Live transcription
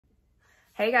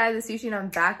Hey guys, it's Sushi and I'm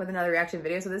back with another reaction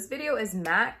video. So this video is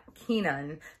Matt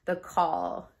Kennon, The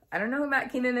Call. I don't know who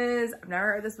Matt Kennon is. I've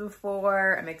never heard this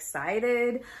before. I'm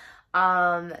excited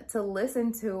to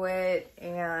listen to it.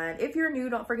 And if you're new,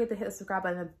 don't forget to hit the subscribe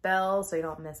button and the bell so you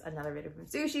don't miss another video from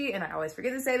Sushi. And I always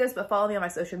forget to say this, but follow me on my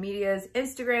social medias,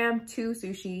 Instagram,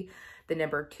 2sushi, the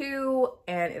number 2,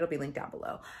 and it'll be linked down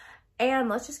below. And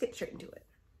let's just get straight into it.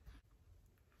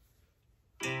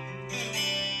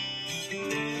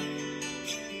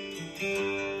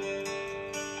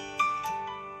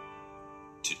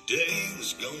 Today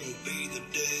was gonna be the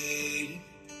day.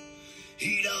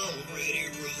 He'd already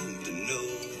wrote the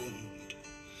note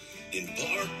and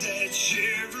parked that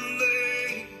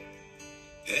Chevrolet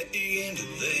at the end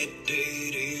of that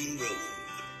dead-end road.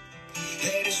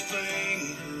 Had his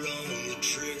finger on the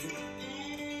trigger,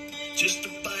 just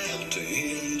about to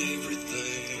end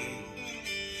everything.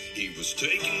 He was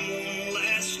taking one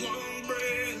last long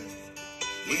breath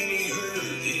when he heard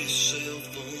his cell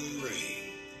phone ring.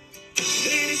 And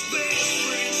his best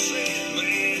friend said,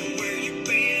 man, where you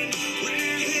been?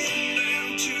 We're heading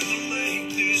down to the lake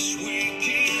this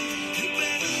weekend. You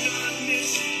better not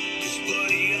miss it, 'cause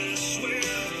buddy, I swear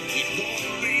it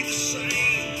won't be the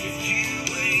same if you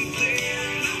ain't there.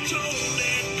 And I told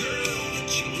that girl that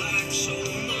you liked so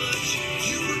much,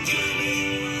 you were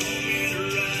coming along and her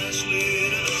eyes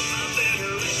lit up. I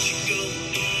better let you go,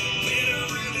 man, I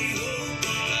really hope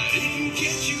I didn't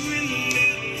get you in the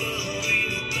middle of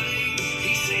anything.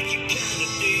 He said you kinda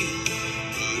did,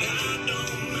 but I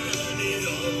don't mind at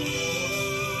all.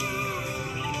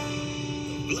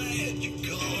 I'm glad you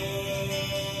called.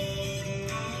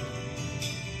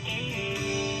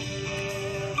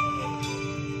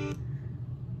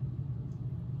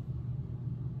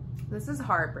 This is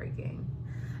heartbreaking.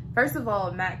 First of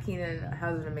all, Matt Kennon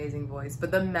has an amazing voice,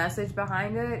 but the message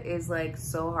behind it is like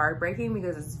so heartbreaking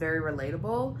because it's very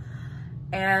relatable.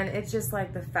 And it's just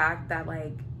like the fact that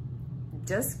like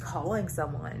just calling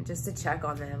someone just to check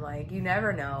on them, like you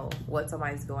never know what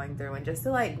somebody's going through, and just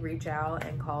to like reach out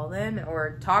and call them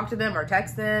or talk to them or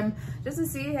text them just to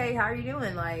see, hey, how are you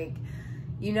doing? Like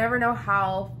you never know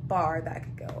how far that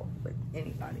could go with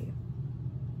anybody.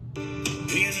 In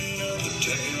another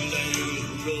town down the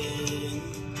road,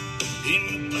 in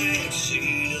the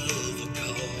backseat of a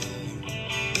car,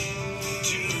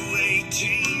 2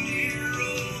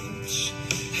 18-year-olds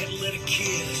had let a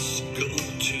kiss go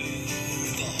too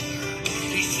far.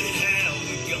 He said, how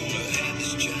we gonna have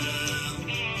this child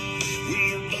when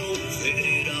we're both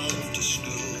headed off to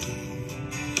school?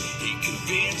 He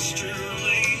convinced her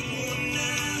late one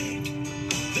night,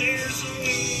 there's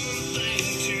only one thing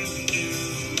to do.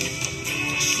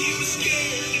 She was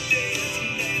scared to death in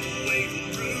that waiting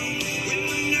room when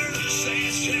the nurse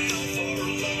asked how far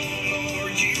along are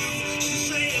you. She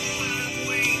said 5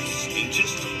 weeks, and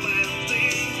just about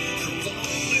then her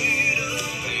phone lit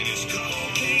up and his call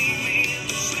came in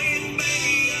saying,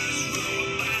 baby, I was wrong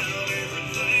about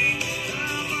everything.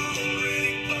 I've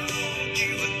already bought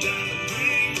you a diamond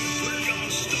ring. We're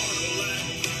gonna start a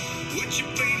life. Would you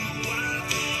be my wife?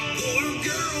 Boy or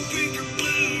girl, pink or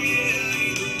blue, yeah,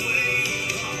 either way.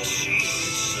 All she could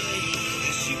say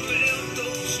as she felt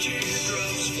those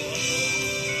teardrops fall.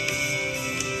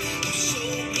 I'm so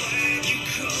glad you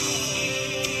called.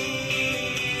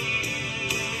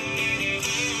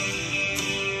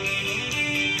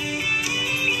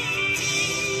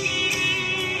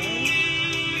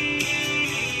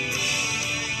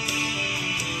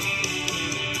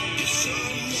 If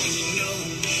someone you know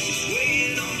is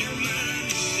weighing on your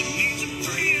mind and needs a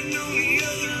friend on the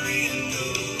other end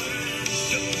of the line,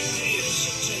 don't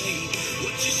hesitate.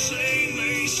 What you say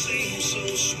may seem so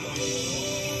small.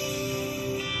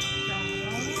 Who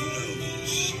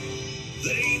knows?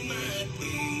 They might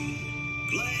be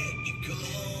glad you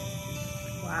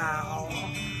called. Wow.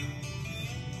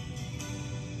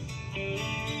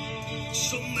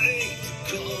 So make the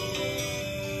call.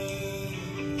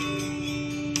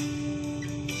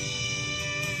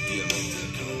 Yeah, make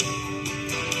that call.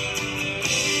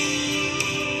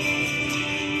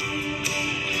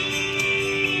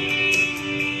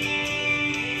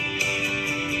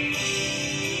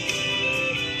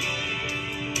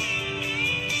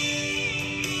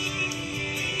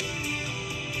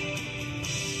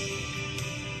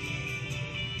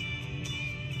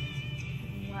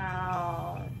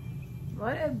 Wow.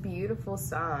 What a beautiful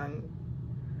song.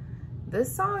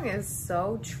 This song is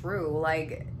so true.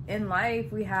 Like in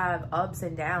life, we have ups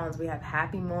and downs. We have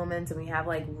happy moments and we have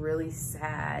like really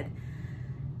sad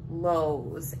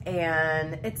lows.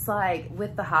 And it's like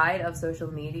with the height of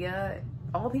social media,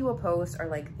 all people post are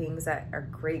like things that are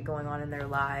great going on in their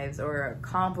lives, or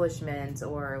accomplishments,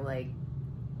 or like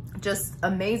just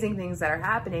amazing things that are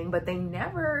happening, but they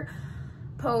never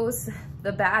post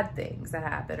the bad things that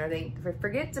happen, or they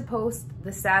forget to post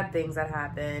the sad things that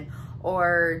happen,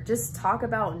 or just talk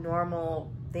about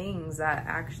normal things that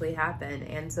actually happen.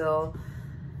 And so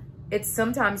it's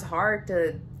sometimes hard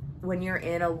to, when you're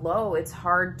in a low, it's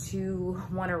hard to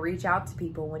want to reach out to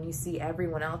people when you see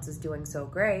everyone else is doing so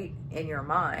great in your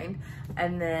mind,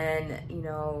 and then, you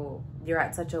know, you're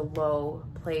at such a low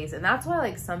place. And that's why,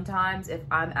 like, sometimes if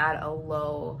I'm at a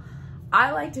low,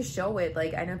 I like to show it.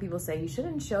 Like, I know people say you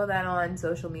shouldn't show that on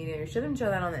social media, you shouldn't show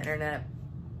that on the internet,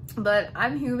 but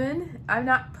I'm human, I'm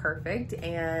not perfect,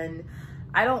 and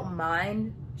I don't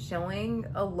mind showing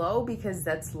a low because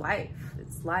that's life.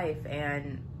 It's life,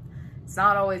 and it's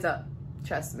not always up.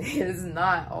 Trust me, it's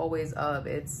not always up.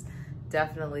 It's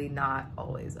definitely not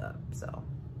always up. So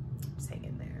just hang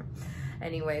in there.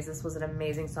 Anyways, this was an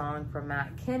amazing song from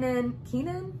Matt Kennon,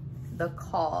 The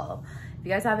Call. If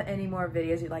you guys have any more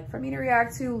videos you'd like for me to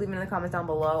react to, leave them in the comments down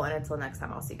below. And until next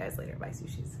time, I'll see you guys later. Bye,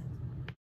 sushis.